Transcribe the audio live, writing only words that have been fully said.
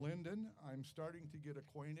London. I'm starting to get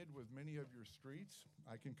acquainted with many of your streets.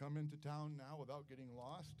 I can come into town now without getting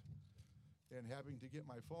lost and having to get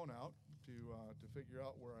my phone out to figure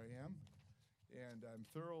out where I am. And I'm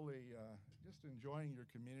thoroughly just enjoying your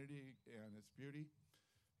community and its beauty,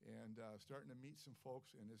 and starting to meet some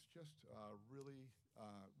folks, and it's just really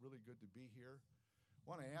good to be here. I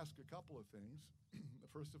want to ask a couple of things.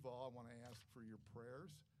 First of all, I want to ask for your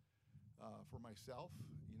prayers for myself.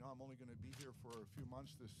 You know, I'm only going to be here for a few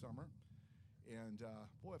months this summer, and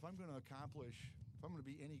boy, if I'm going to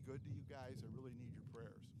be any good to you guys, I really need your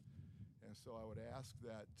prayers. And so I would ask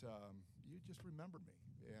that you just remember me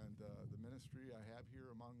and the ministry I have here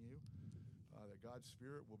among you, that God's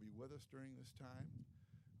Spirit will be with us during this time,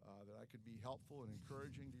 that I could be helpful and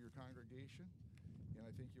encouraging to your congregation. And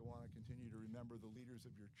I think you'll want to continue to remember the leaders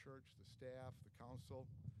of your church, the staff, the council,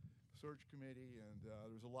 search committee, and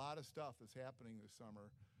there's a lot of stuff that's happening this summer.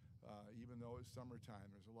 Even though it's summertime,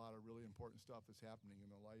 there's a lot of really important stuff that's happening in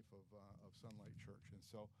the life of Sonlight Church. And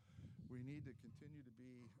so we need to continue to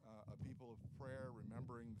be a people of prayer,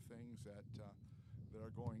 remembering the things that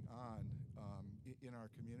are going on in our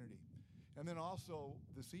community. And then also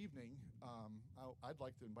this evening, I'd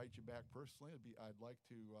like to invite you back personally. I'd like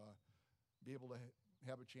to be able to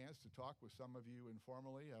have a chance to talk with some of you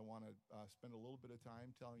informally. I want to spend a little bit of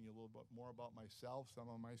time telling you a little bit more about myself, some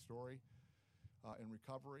of my story. In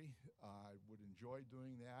recovery. I would enjoy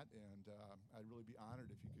doing that, and I'd really be honored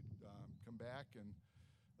if you could come back and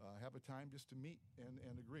have a time just to meet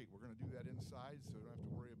and agree. We're going to do that inside, so you don't have to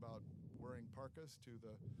worry about wearing parkas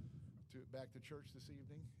back to church this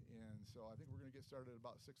evening. And so I think we're going to get started at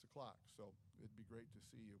about 6 o'clock, so it'd be great to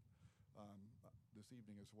see you this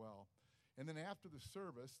evening as well. And then after the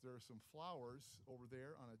service, there are some flowers over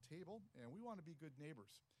there on a table, and we want to be good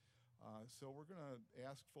neighbors. So we're going to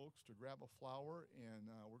ask folks to grab a flower, and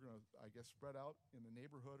we're going to, spread out in the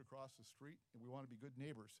neighborhood across the street, and we want to be good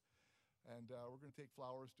neighbors. And we're going to take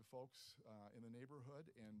flowers to folks in the neighborhood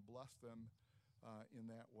and bless them in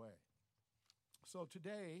that way. So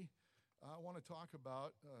today, I want to talk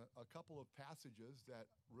about a couple of passages that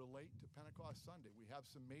relate to Pentecost Sunday. We have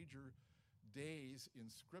some major days in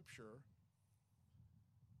Scripture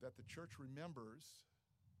that the church remembers.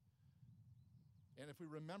 And if we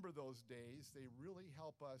remember those days, they really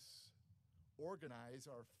help us organize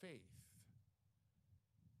our faith.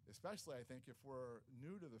 Especially, I think, if we're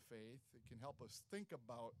new to the faith, it can help us think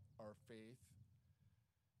about our faith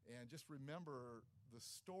and just remember the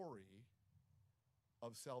story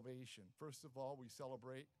of salvation. First of all, we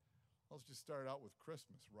celebrate, let's just start out with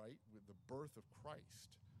Christmas, right? With the birth of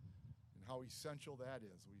Christ and how essential that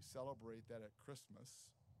is. We celebrate that at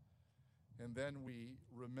Christmas. And then we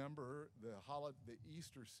remember the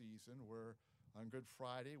Easter season, where on Good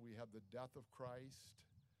Friday we have the death of Christ.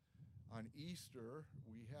 On Easter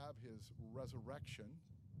we have his resurrection.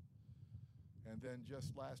 And then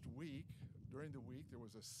just last week, during the week, there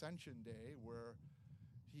was Ascension Day, where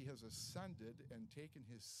he has ascended and taken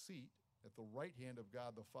his seat at the right hand of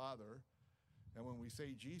God the Father. And when we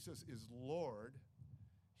say Jesus is Lord,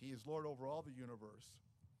 he is Lord over all the universe.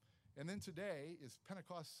 And then today is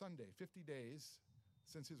Pentecost Sunday, 50 days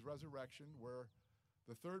since his resurrection, where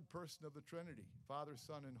the third person of the Trinity, Father,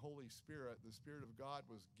 Son, and Holy Spirit, the Spirit of God,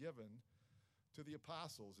 was given to the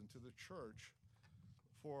apostles and to the church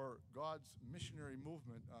for God's missionary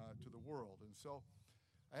movement to the world. And so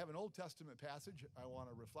I have an Old Testament passage I want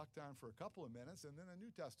to reflect on for a couple of minutes, and then a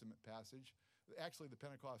New Testament passage, actually the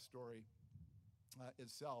Pentecost story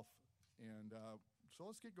itself. And so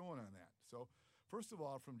let's get going on that. So first of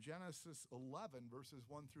all, from Genesis 11, verses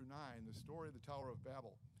 1 through 9, the story of the Tower of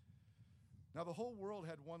Babel. Now the whole world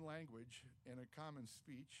had one language and a common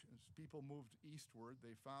speech. As people moved eastward,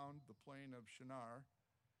 they found the plain of Shinar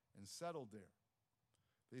and settled there.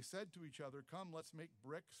 They said to each other, "Come, let's make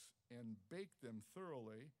bricks and bake them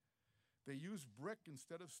thoroughly." They used brick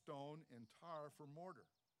instead of stone and tar for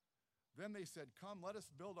mortar. Then they said, "Come, let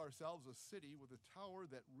us build ourselves a city with a tower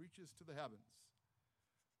that reaches to the heavens,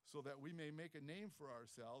 so that we may make a name for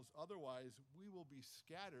ourselves. Otherwise, we will be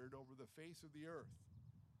scattered over the face of the earth."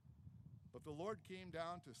 But the Lord came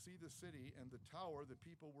down to see the city and the tower the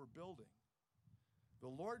people were building. The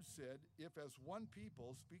Lord said, "If as one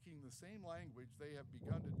people, speaking the same language, they have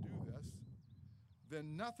begun to do this,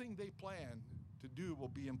 then nothing they plan to do will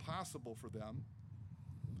be impossible for them.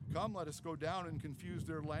 Come, let us go down and confuse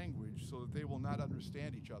their language so that they will not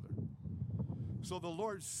understand each other." So the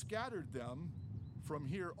Lord scattered them from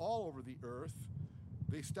here all over the earth.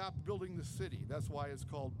 They stopped building the city. That's why it's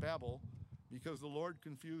called Babel, because the Lord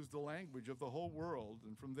confused the language of the whole world.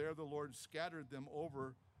 And from there the Lord scattered them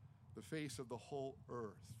over the face of the whole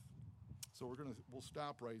earth. so we'll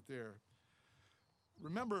stop right there.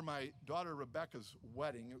 Remember my daughter Rebecca's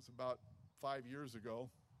wedding. It was about 5 years ago.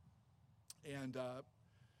 And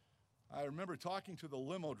I remember talking to the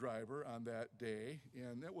limo driver on that day,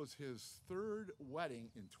 and it was his third wedding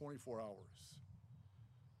in 24 hours.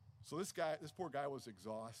 So this poor guy was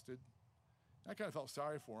exhausted. I kind of felt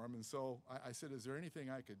sorry for him, and so I said, is there anything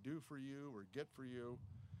I could do for you or get for you?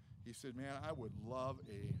 He said, man, I would love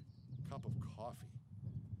a cup of coffee.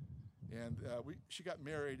 And she got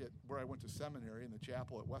married at where I went to seminary, in the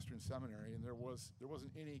chapel at Western Seminary, and there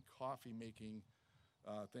wasn't any coffee-making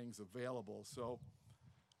things available. So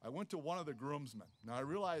I went to one of the groomsmen. Now, I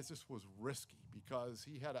realized this was risky because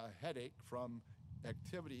he had a headache from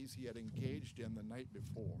activities he had engaged in the night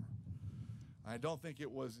before. I don't think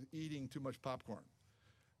it was eating too much popcorn.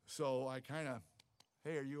 So I kind of,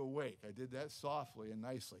 hey, are you awake? I did that softly and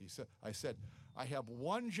nicely. I said, I have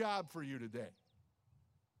one job for you today.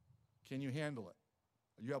 Can you handle it?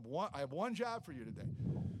 I have one job for you today.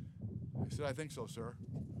 I said, I think so, sir.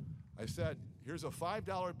 I said, here's a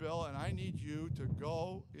 $5 bill, and I need you to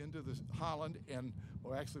go into Holland,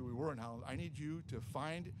 actually we were in Holland. I need you to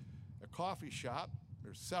find a coffee shop.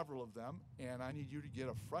 There's several of them, and I need you to get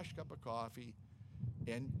a fresh cup of coffee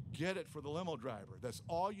and get it for the limo driver. That's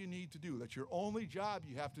all you need to do. That's your only job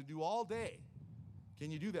you have to do all day.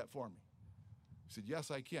 Can you do that for me? I said,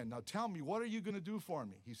 yes, I can. Now tell me, what are you going to do for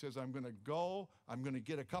me? He says, I'm going to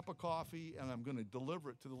get a cup of coffee, and I'm going to deliver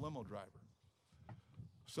it to the limo driver.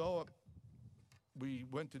 So we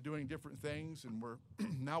went to doing different things, and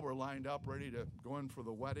now we're lined up, ready to go in for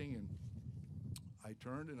the wedding, and I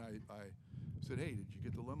turned and I said, hey, did you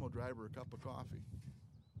get the limo driver a cup of coffee?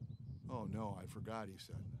 Oh, no, I forgot, he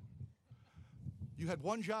said. You had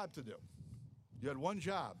one job to do. You had one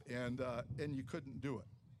job, and you couldn't do it.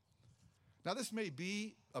 Now, this may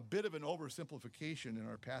be a bit of an oversimplification in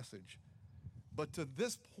our passage, but to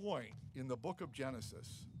this point in the book of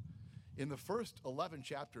Genesis, in the first 11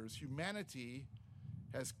 chapters, humanity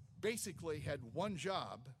has basically had one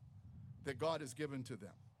job that God has given to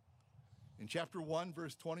them. In chapter 1,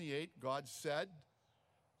 verse 28, God said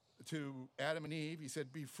to Adam and Eve, he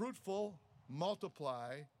said, be fruitful,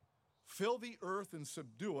 multiply, fill the earth and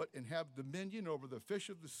subdue it, and have dominion over the fish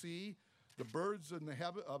of the sea, the birds of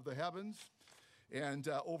the heavens, and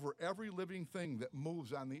over every living thing that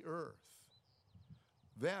moves on the earth.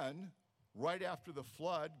 Then, right after the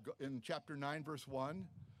flood, in chapter 9, verse 1,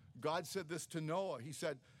 God said this to Noah. He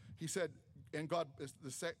said, and God,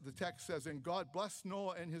 the text says, and God blessed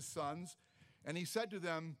Noah and his sons, and he said to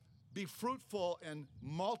them, be fruitful and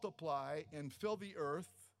multiply and fill the earth.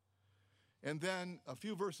 And then a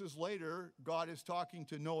few verses later, God is talking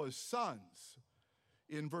to Noah's sons.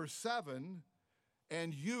 In verse 7,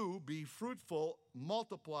 and you be fruitful,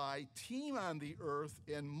 multiply, teem on the earth,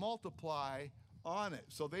 and multiply on it.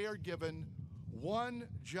 So they are given one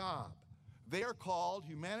job.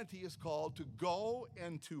 Humanity is called to go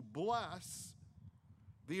and to bless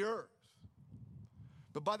the earth.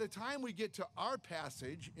 But by the time we get to our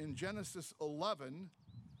passage in Genesis 11,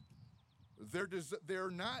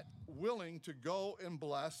 they're not willing to go and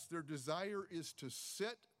bless. Their desire is to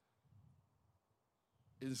sit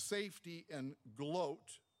in safety and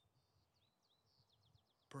gloat,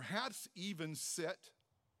 perhaps even sit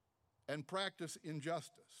and practice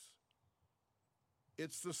injustice.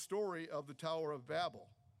 It's the story of the Tower of Babel.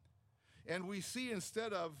 And we see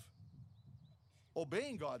instead of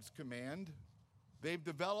obeying God's command, they've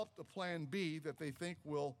developed a plan B that they think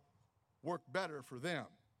will work better for them.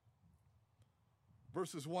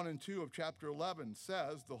 Verses 1 and 2 of chapter 11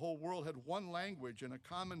 says, the whole world had one language and a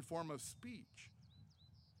common form of speech.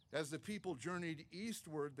 As the people journeyed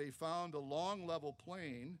eastward, they found a long level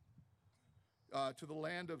plain to the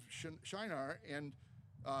land of Shinar, and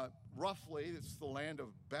roughly it's the land of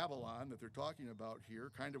Babylon that they're talking about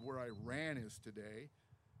here, kind of where Iran is today.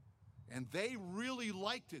 And they really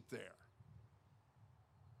liked it there.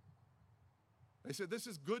 They said, this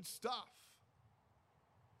is good stuff.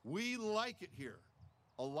 We like it here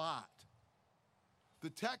a lot. The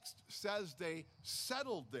text says they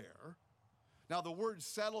settled there. Now, the word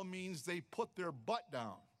settle means they put their butt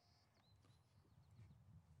down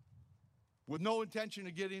with no intention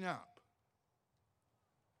of getting up.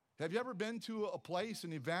 Have you ever been to a place,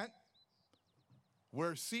 an event,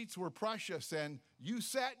 where seats were precious and you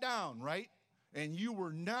sat down, right? And you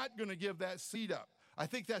were not going to give that seat up. I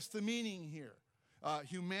think that's the meaning here.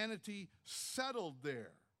 Humanity settled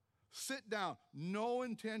there. Sit down. No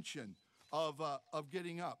intention of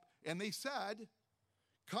getting up. And they said,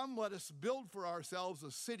 come, let us build for ourselves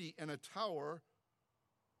a city and a tower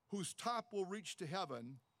whose top will reach to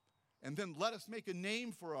heaven. And then let us make a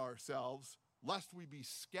name for ourselves lest we be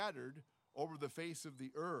scattered over the face of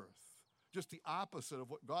the earth. Just the opposite of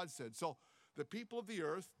what God said. So the people of the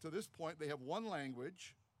earth, to this point, they have one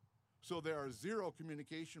language, so there are zero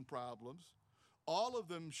communication problems. All of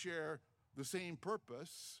them share the same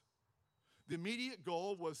purpose. The immediate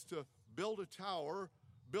goal was to build a tower,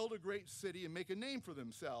 build a great city, and make a name for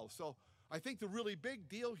themselves. So I think the really big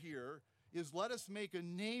deal here is let us make a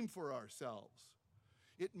name for ourselves.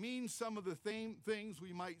 It means some of the same things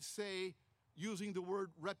we might say using the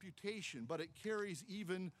word reputation, but it carries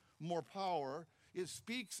even more power. It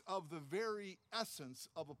speaks of the very essence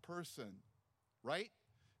of a person, right?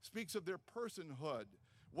 Speaks of their personhood,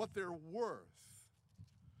 what they're worth.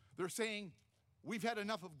 They're saying, we've had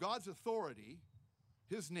enough of God's authority,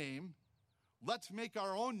 his name. Let's make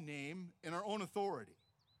our own name and our own authority.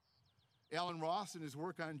 Alan Ross, in his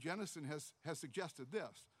work on Genesis, has suggested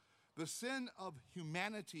this. The sin of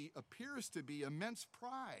humanity appears to be immense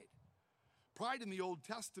pride. Pride in the Old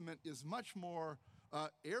Testament is much more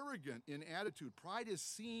arrogant in attitude. Pride is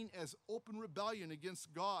seen as open rebellion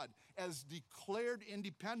against God, as declared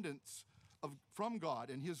independence from God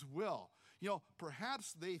and his will. You know,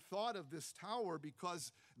 perhaps they thought of this tower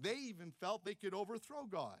because they even felt they could overthrow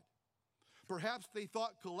God. Perhaps they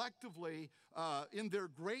thought collectively in their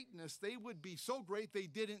greatness, they would be so great they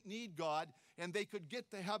didn't need God and they could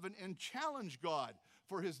get to heaven and challenge God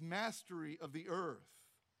for his mastery of the earth.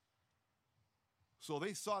 So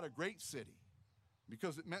they sought a great city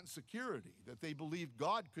because it meant security that they believed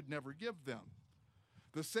God could never give them.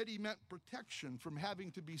 The city meant protection from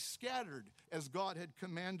having to be scattered as God had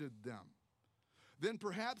commanded them. Then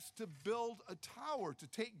perhaps to build a tower to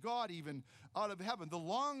take God even out of heaven. The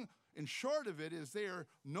long and short of it is they are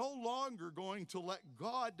no longer going to let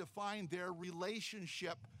God define their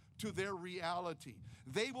relationship to their reality.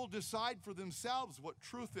 They will decide for themselves what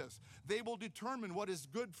truth is. They will determine what is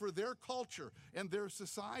good for their culture and their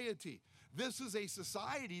society. This is a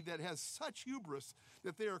society that has such hubris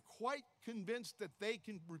that they are quite convinced that they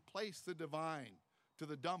can replace the divine to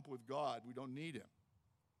the dump with God. We don't need him.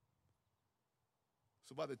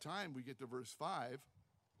 So by the time we get to verse 5,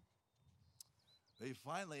 they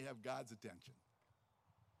finally have God's attention.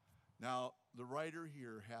 Now, the writer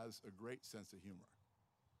here has a great sense of humor.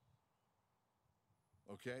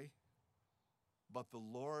 Okay? But the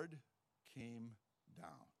Lord came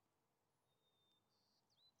down.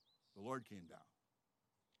 The Lord came down.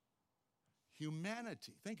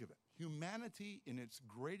 Humanity, think of it. Humanity in its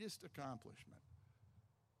greatest accomplishment,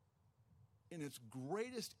 in its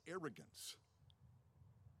greatest arrogance,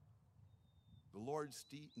 the Lord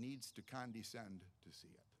needs to condescend to see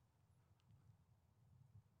it.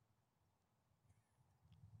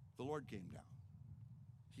 The Lord came down.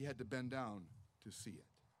 He had to bend down to see it.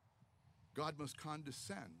 God must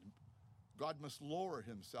condescend. God must lower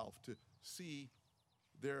himself to see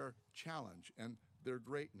their challenge and their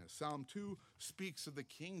greatness. Psalm 2 speaks of the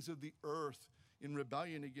kings of the earth in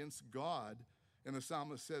rebellion against God, and the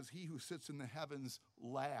psalmist says, he who sits in the heavens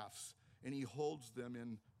laughs, and he holds them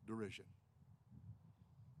in derision.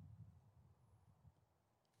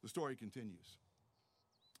 The story continues.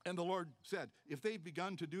 And the Lord said, if they've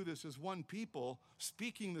begun to do this as one people,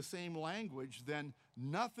 speaking the same language, then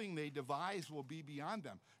nothing they devise will be beyond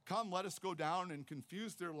them. Come, let us go down and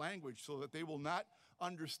confuse their language so that they will not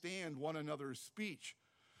understand one another's speech.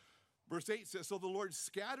 Verse 8 says, so the Lord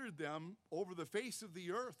scattered them over the face of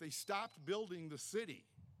the earth. They stopped building the city.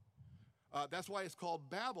 That's why it's called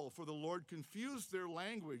Babel, for the Lord confused their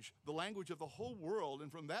language, the language of the whole world.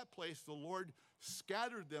 And from that place, the Lord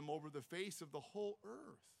scattered them over the face of the whole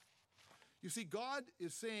earth. You see, God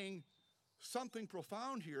is saying something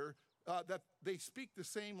profound here, that they speak the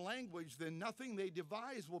same language, then nothing they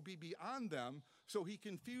devise will be beyond them, so he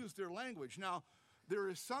confused their language. Now, there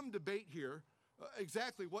is some debate here,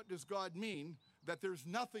 exactly what does God mean, that there's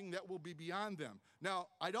nothing that will be beyond them. Now,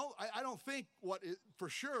 I don't think for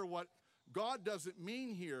sure what God doesn't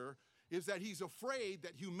mean here is that he's afraid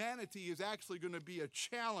that humanity is actually going to be a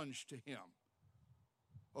challenge to him.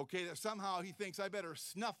 Okay, that somehow he thinks I better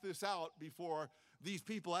snuff this out before these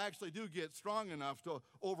people actually do get strong enough to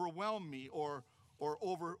overwhelm me or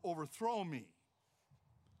overthrow me.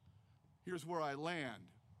 Here's where I land.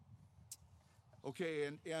 Okay,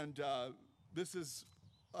 and this is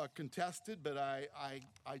contested, but I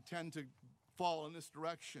tend to fall in this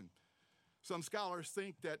direction. Some scholars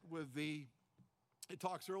think that it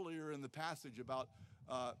talks earlier in the passage about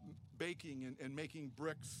baking and making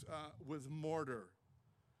bricks with mortar,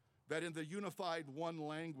 that in the unified one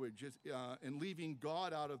language and leaving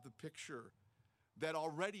God out of the picture, that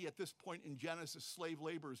already at this point in Genesis, slave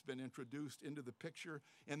labor has been introduced into the picture,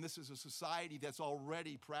 and this is a society that's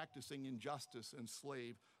already practicing injustice and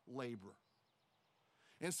slave labor.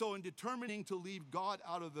 And so in determining to leave God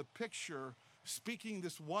out of the picture, speaking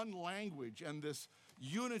this one language and this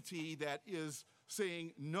unity that is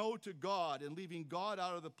saying no to God and leaving God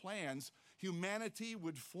out of the plans, humanity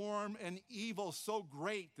would form an evil so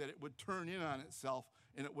great that it would turn in on itself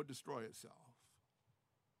and it would destroy itself.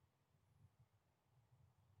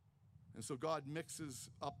 And so God mixes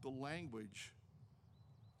up the language,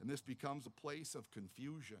 and this becomes a place of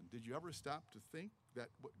confusion. Did you ever stop to think that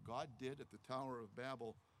what God did at the Tower of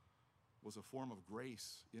Babel was a form of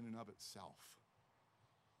grace in and of itself?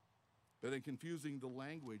 But in confusing the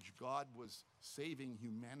language, God was saving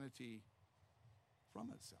humanity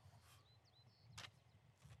from itself.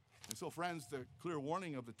 And so, friends, the clear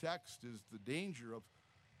warning of the text is the danger of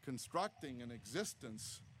constructing an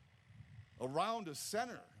existence around a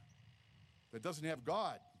center that doesn't have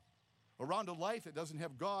God, around a life that doesn't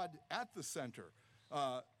have God at the center,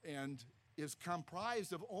 and is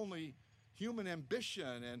comprised of only human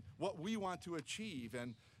ambition and what we want to achieve.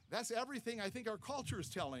 And that's everything I think our culture is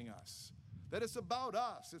telling us, that it's about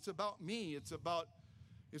us, it's about me, it's about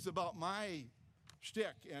my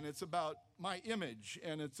shtick, and it's about my image,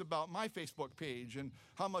 and it's about my Facebook page, and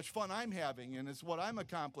how much fun I'm having, and it's what I'm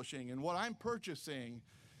accomplishing, and what I'm purchasing,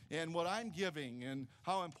 and what I'm giving, and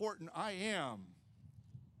how important I am.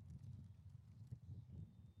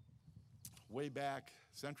 Way back,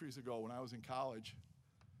 centuries ago, when I was in college,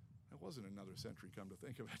 it wasn't another century, come to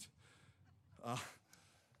think of it.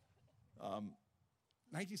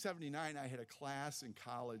 1979, I had a class in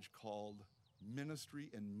college called Ministry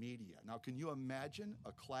and Media. Now, can you imagine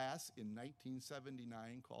a class in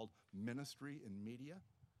 1979 called Ministry and Media?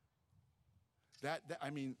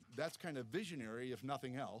 That's kind of visionary, if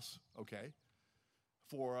nothing else, okay,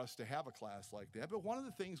 for us to have a class like that. But one of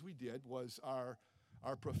the things we did was our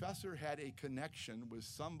professor had a connection with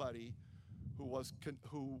somebody who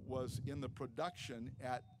was in the production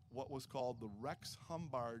at what was called the Rex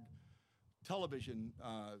Humbard television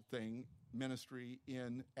ministry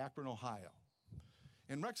in Akron, Ohio.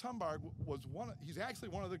 And Rex Humbard he's actually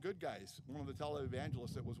one of the good guys, one of the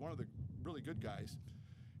televangelists that was one of the really good guys.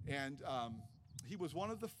 And he was one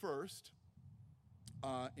of the first,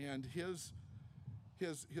 and his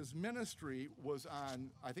ministry was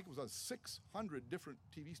on, I think it was on 600 different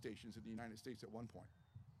TV stations in the United States at one point.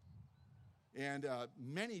 And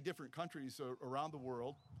many different countries around the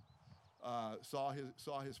world saw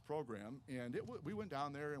his program, and we went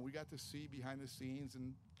down there and we got to see behind the scenes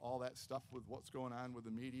and all that stuff with what's going on with the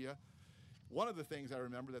media. One of the things I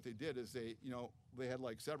remember that they did is they had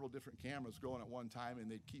like several different cameras going at one time,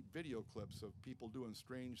 and they'd keep video clips of people doing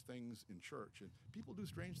strange things in church. And people do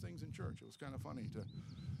strange things in church. It was kind of funny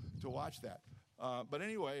to watch that. But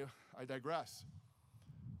anyway, I digress.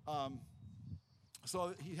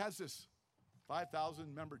 So he has this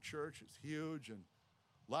 5,000 member church. It's huge and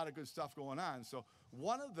a lot of good stuff going on. So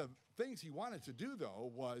one of the things he wanted to do,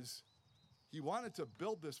 though, was he wanted to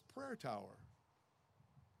build this prayer tower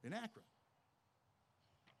in Akron.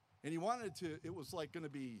 And he wanted it was like going to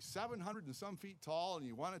be 700 and some feet tall, and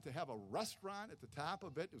he wanted to have a restaurant at the top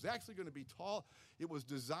of it. It was actually going to be tall. It was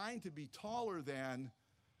designed to be taller than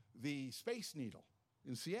the Space Needle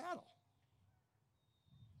in Seattle.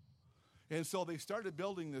 And so they started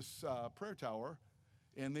building this prayer tower,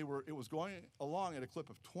 and it was going along at a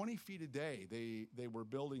clip of 20 feet a day. They were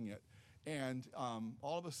building it. And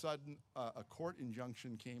all of a sudden, a court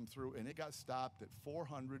injunction came through, and it got stopped at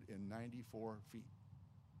 494 feet.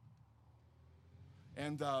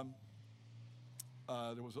 And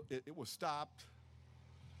it was stopped,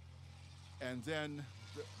 and then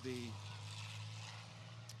the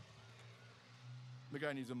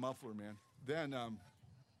guy needs a muffler, man. Then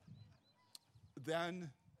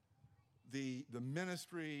the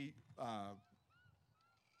ministry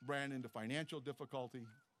ran into financial difficulty,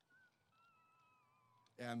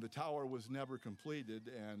 and the tower was never completed.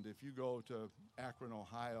 And if you go to Akron,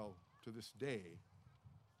 Ohio, to this day,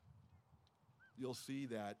 you'll see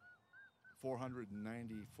that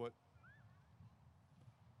 490-foot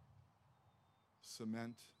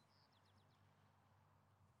cement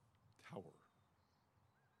tower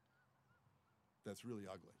that's really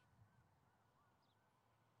ugly.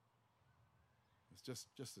 It's just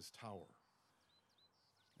this tower.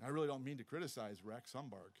 And I really don't mean to criticize Rex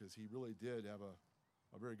Humbard, because he really did have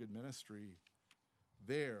a very good ministry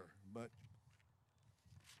there, but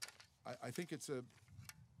I think it's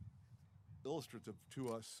illustrative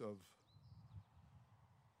to us of,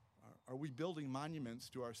 are we building monuments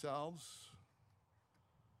to ourselves,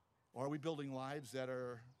 Or are we building lives that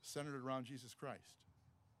are centered around Jesus Christ?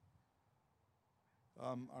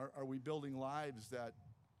 Are we building lives that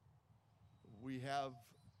we have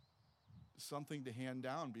something to hand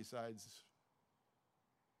down besides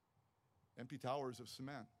empty towers of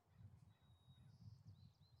cement?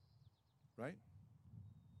 Right?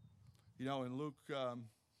 You know, in Luke, I'm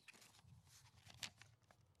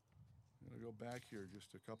going to go back here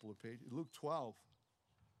just a couple of pages. Luke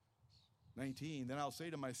 12:19. Then I'll say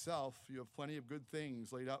to myself, you have plenty of good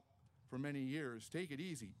things laid up for many years. Take it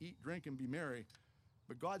easy, eat, drink, and be merry.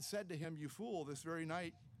 But God said to him, you fool, this very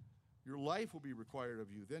night your life will be required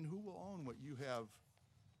of you. Then who will own what you have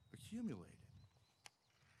accumulated?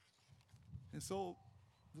 And so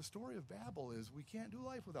the story of Babel is we can't do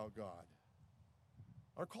life without God.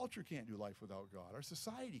 Our culture can't do life without God. Our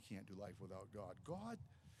society can't do life without God. God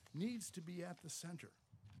needs to be at the center.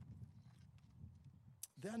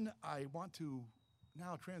 Then I want to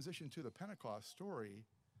now transition to the Pentecost story,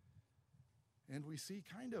 and we see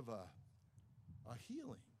kind of a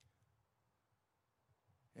healing.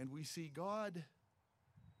 And we see God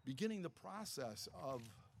beginning the process of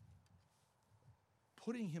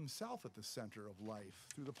putting himself at the center of life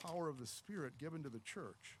through the power of the Spirit given to the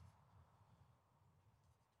church.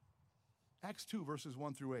 Acts 2, verses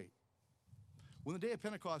 1 through 8. When the day of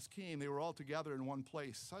Pentecost came, they were all together in one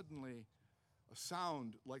place. Suddenly, a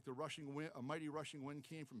sound like the rushing wind, a mighty rushing wind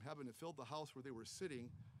came from heaven. It filled the house where they were sitting.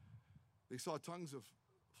 They saw tongues of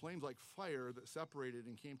flames like fire that separated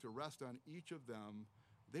and came to rest on each of them.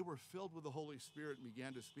 They were filled with the Holy Spirit and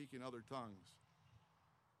began to speak in other tongues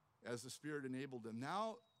as the Spirit enabled them.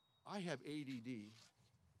 Now, I have ADD,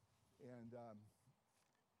 and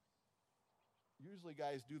usually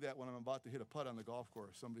guys do that when I'm about to hit a putt on the golf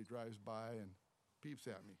course. Somebody drives by and peeps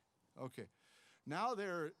at me. Okay. Now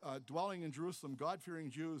they're dwelling in Jerusalem, God-fearing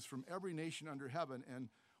Jews from every nation under heaven. And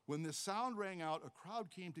when this sound rang out, a crowd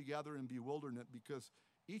came together in bewilderment because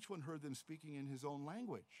each one heard them speaking in his own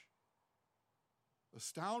language.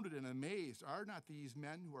 Astounded and amazed, are not these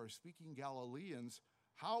men who are speaking Galileans?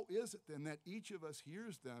 How is it then that each of us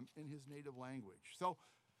hears them in his native language? So,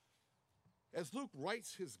 as Luke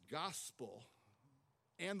writes his gospel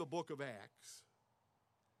and the book of Acts,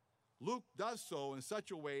 Luke does so in such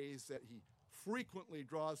a way that he frequently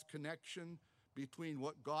draws connection between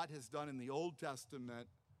what God has done in the Old Testament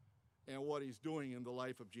and what he's doing in the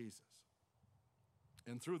life of Jesus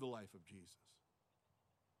and through the life of Jesus.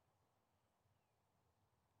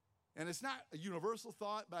 And it's not a universal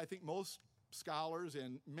thought, but I think most scholars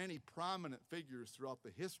and many prominent figures throughout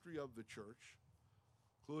the history of the church,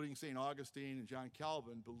 including St. Augustine and John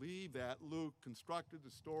Calvin, believe that Luke constructed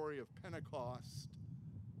the story of Pentecost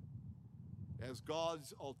as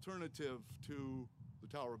God's alternative to the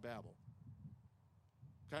Tower of Babel.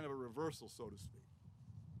 Kind of a reversal, so to speak.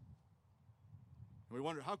 And we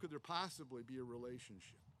wonder, how could there possibly be a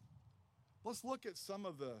relationship? Let's look at some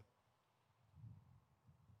of the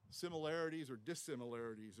similarities or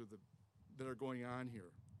dissimilarities that are going on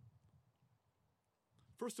here.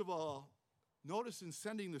 First of all, notice in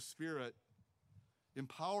sending the Spirit,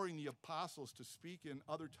 empowering the apostles to speak in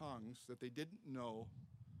other tongues that they didn't know,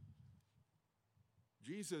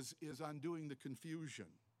 Jesus is undoing the confusion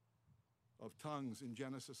of tongues in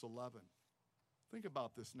Genesis 11. Think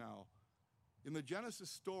about this now. In the Genesis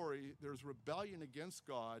story, there's rebellion against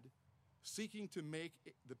God,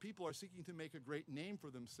 the people are seeking to make a great name for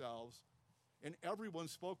themselves, and everyone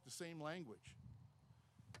spoke the same language.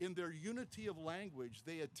 In their unity of language,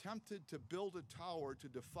 they attempted to build a tower to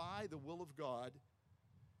defy the will of God,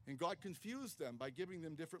 and God confused them by giving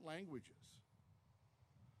them different languages.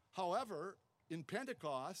 However, in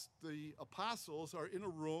Pentecost, the apostles are in a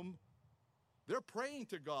room. They're praying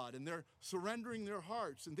to God, and they're surrendering their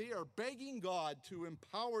hearts, and they are begging God to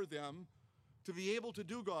empower them to be able to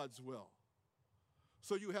do God's will.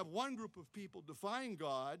 So you have one group of people defying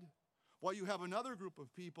God, while you have another group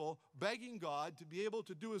of people begging God to be able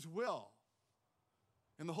to do his will.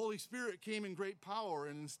 And the Holy Spirit came in great power,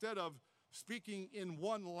 and instead of speaking in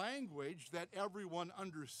one language that everyone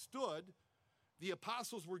understood, the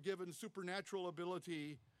apostles were given supernatural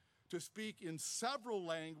ability to speak in several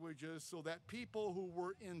languages so that people who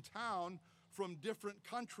were in town from different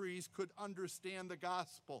countries could understand the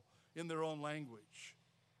gospel in their own language.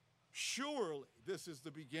 Surely this is the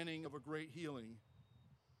beginning of a great healing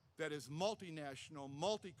that is multinational,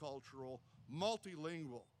 multicultural,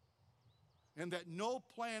 multilingual, and that no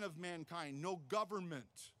plan of mankind, no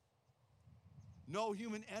government, no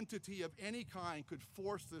human entity of any kind could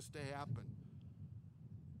force this to happen.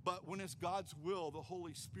 But when it's God's will, the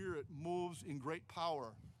Holy Spirit moves in great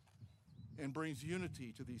power and brings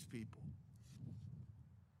unity to these people.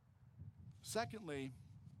 Secondly,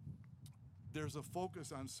 there's a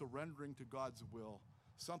focus on surrendering to God's will,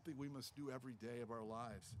 something we must do every day of our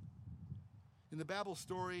lives. In the Babel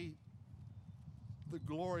story, the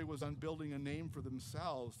glory was on building a name for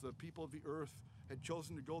themselves. The people of the earth had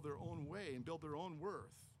chosen to go their own way and build their own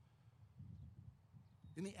worth.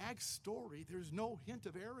 In the Acts story, there's no hint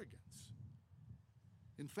of arrogance.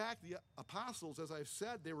 In fact, the apostles, as I've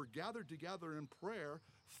said, they were gathered together in prayer,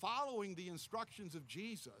 following the instructions of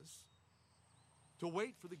Jesus to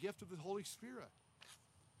wait for the gift of the Holy Spirit.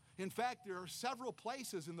 In fact, there are several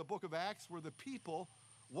places in the book of Acts where the people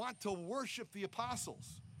want to worship the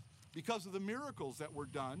apostles because of the miracles that were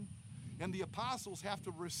done, and the apostles have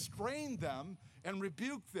to restrain them and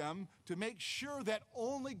rebuke them to make sure that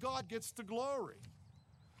only God gets the glory.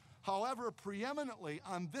 However, preeminently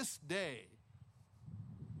on this day,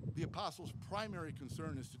 the apostles' primary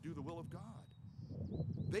concern is to do the will of God.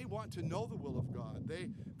 They want to know the will of God.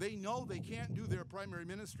 They know they can't do their primary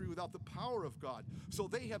ministry without the power of God. So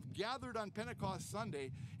they have gathered on Pentecost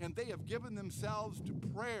Sunday, and they have given themselves to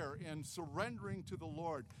prayer and surrendering to the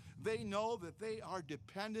Lord. They know that they are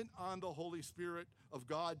dependent on the Holy Spirit of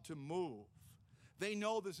God to move. They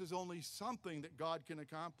know this is only something that God can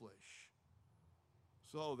accomplish.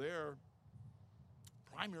 So their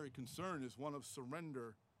primary concern is one of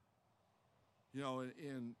surrender.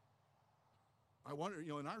 I wonder,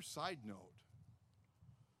 in our side note,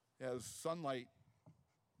 as Sonlight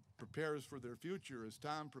prepares for their future, as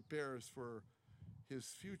Tom prepares for his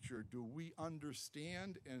future, do we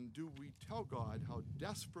understand and do we tell God how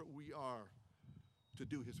desperate we are to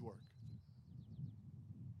do his work?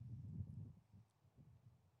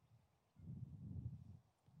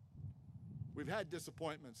 We've had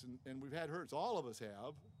disappointments and we've had hurts. All of us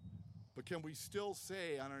have. But can we still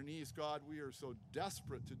say on our knees, God, we are so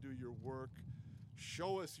desperate to do your work.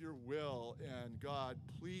 Show us your will. And God,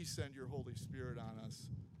 please send your Holy Spirit on us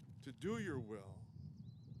to do your will,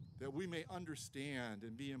 that we may understand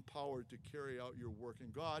and be empowered to carry out your work.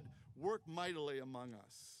 And God, work mightily among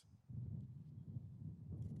us.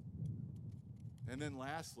 And then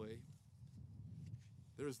lastly,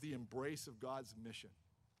 there's the embrace of God's mission.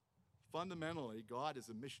 Fundamentally, God is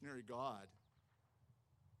a missionary God.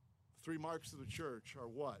 The 3 marks of the church are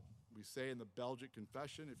what? We say in the Belgic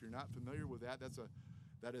Confession. If you're not familiar with that,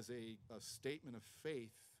 that is a statement of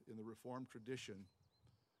faith in the Reformed tradition.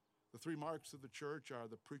 The 3 marks of the church are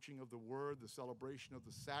the preaching of the word, the celebration of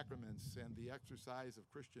the sacraments, and the exercise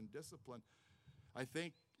of Christian discipline. I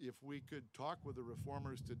think if we could talk with the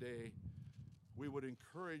reformers today, we would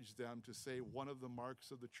encourage them to say one of the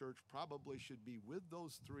marks of the church probably should be with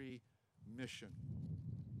those 3: mission.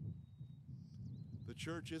 The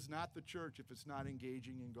church is not the church if it's not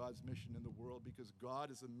engaging in God's mission in the world, because God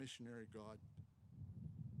is a missionary God.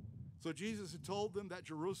 So Jesus had told them that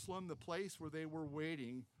Jerusalem, the place where they were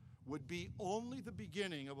waiting, would be only the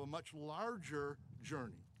beginning of a much larger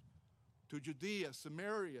journey to Judea,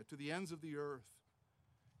 Samaria, to the ends of the earth.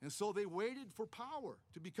 And so they waited for power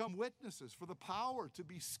to become witnesses, for the power to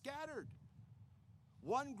be scattered.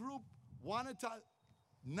 One group wanted to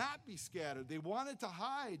not be scattered. They wanted to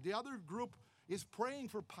hide. The other group is praying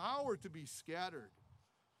for power to be scattered.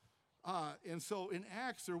 And so in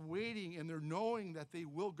Acts, they're waiting and they're knowing that they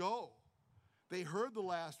will go. They heard the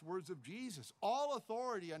last words of Jesus. All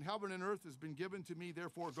authority on heaven and earth has been given to me,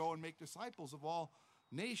 therefore go and make disciples of all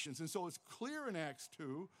nations. And so it's clear in Acts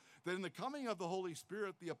 2 that in the coming of the Holy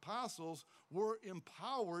Spirit, the apostles were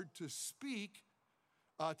empowered to speak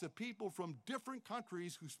to people from different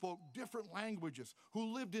countries who spoke different languages,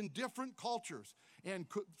 who lived in different cultures, and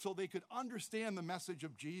so they could understand the message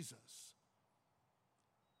of Jesus.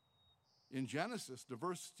 In Genesis,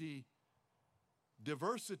 diversity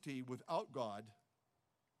without God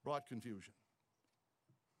brought confusion.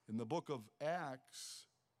 In the book of Acts,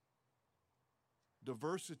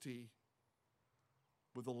 diversity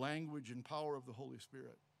with the language and power of the Holy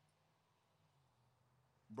Spirit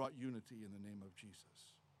brought unity in the name of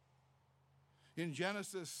Jesus. In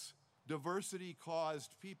Genesis, diversity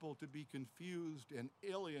caused people to be confused and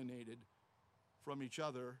alienated from each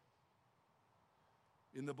other.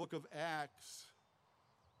 In the book of Acts,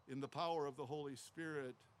 in the power of the Holy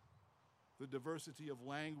Spirit, the diversity of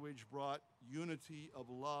language brought unity of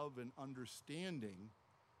love and understanding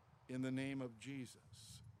in the name of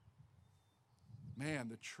Jesus. Man,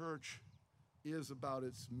 the church is about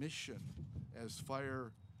its mission as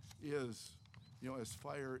fire is,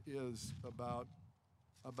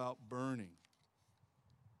 about burning.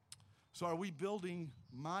 So are we building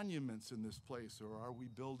monuments in this place, or are we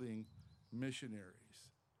building missionaries?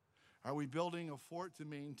 Are we building a fort to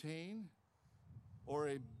maintain, or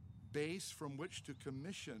a base from which to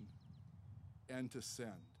commission and to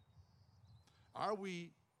send? Are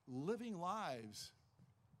we living lives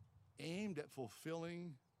aimed at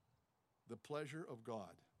fulfilling the pleasure of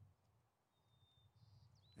God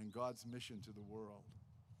and God's mission to the world?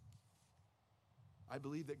 I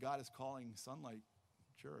believe that God is calling Sonlight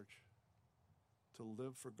Church to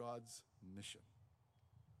live for God's mission.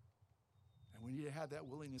 And we need to have that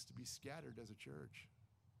willingness to be scattered as a church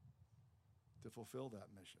to fulfill that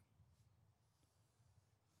mission.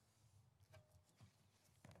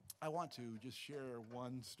 I want to just share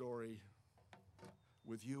one story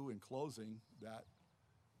with you in closing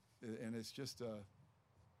and it's just an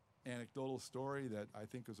anecdotal story that I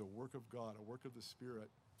think is a work of God, a work of the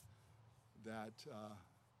Spirit that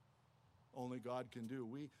only God can do.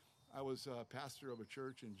 I was a pastor of a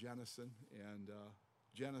church in Jenison, and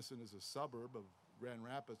Jenison is a suburb of Grand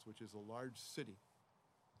Rapids, which is a large city.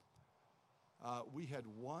 We had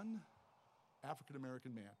one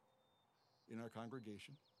African-American man in our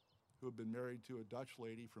congregation who had been married to a Dutch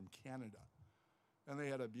lady from Canada. And they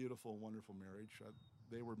had a beautiful, wonderful marriage.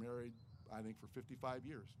 They were married, I think, for 55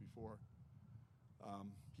 years before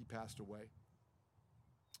he passed away.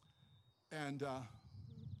 And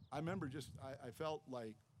I remember I felt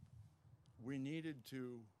like we needed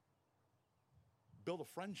to build a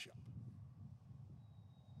friendship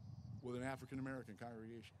with an African-American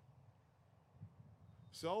congregation.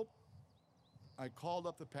 So I called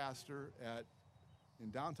up the pastor in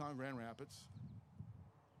downtown Grand Rapids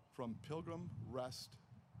from Pilgrim Rest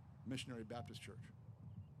Missionary Baptist Church.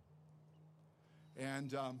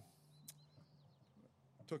 And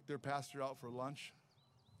took their pastor out for lunch.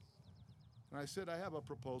 And I said, I have a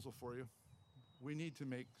proposal for you. We need to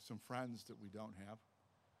make some friends that we don't have.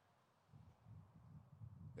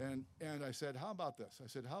 And I said, how about this? I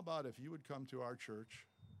said, how about if you would come to our church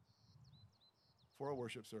for a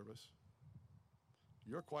worship service,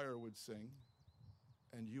 your choir would sing,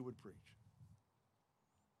 and you would preach.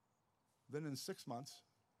 Then in 6 months,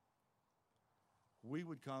 we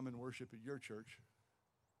would come and worship at your church,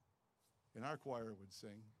 and our choir would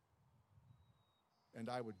sing, and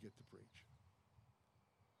I would get to preach.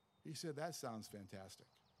 He said, that sounds fantastic.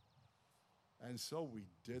 And so we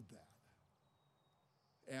did that.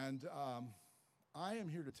 And I am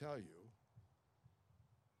here to tell you,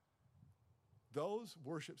 those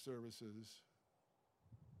worship services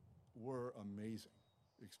were amazing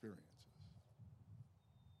experiences.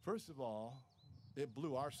 First of all, it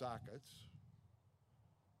blew our sockets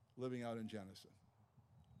living out in Jenison.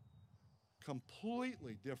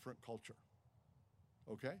 Completely different culture,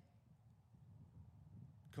 okay?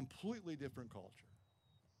 Completely different culture.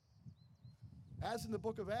 As in the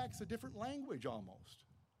book of Acts, a different language almost.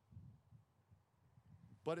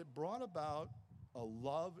 But it brought about a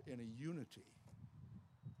love and a unity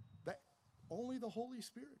that only the Holy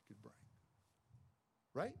Spirit could bring.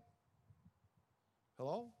 Right?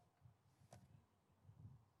 Hello?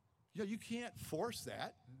 Yeah, you can't force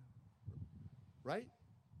that. Right?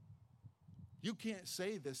 You can't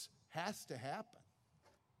say this has to happen.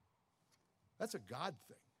 That's a God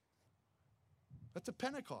thing. That's a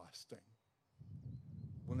Pentecost thing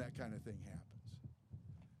when that kind of thing happens.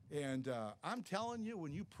 And I'm telling you,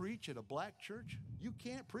 when you preach at a black church, you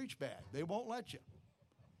can't preach bad. They won't let you.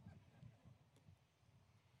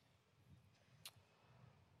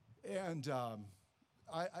 And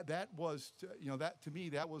that was, that to me,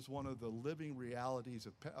 that was one of the living realities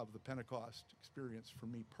of the Pentecost experience for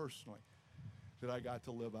me personally that I got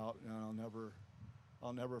to live out, and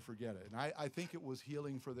I'll never forget it. And I think it was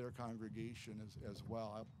healing for their congregation as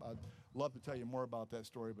well. I'd love to tell you more about that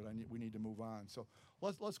story, but we need to move on. So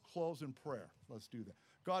let's close in prayer. Let's do that.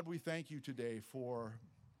 God, we thank you today for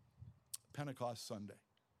Pentecost Sunday,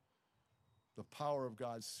 the power of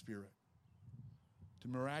God's Spirit to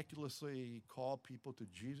miraculously call people to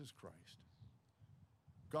Jesus Christ.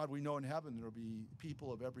 God, we know in heaven there will be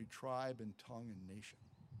people of every tribe and tongue and nation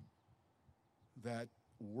that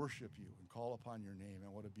worship you and call upon your name,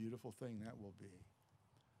 and what a beautiful thing that will be.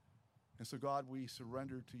 And so, God, we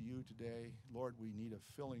surrender to you today. Lord, we need a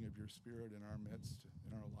filling of your Spirit in our midst,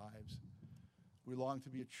 in our lives. We long to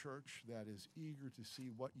be a church that is eager to see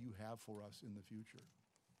what you have for us in the future.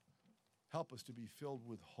 Help us to be filled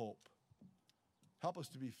with hope. Help us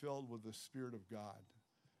to be filled with the Spirit of God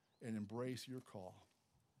and embrace your call.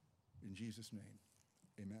 In Jesus' name,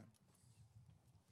 amen.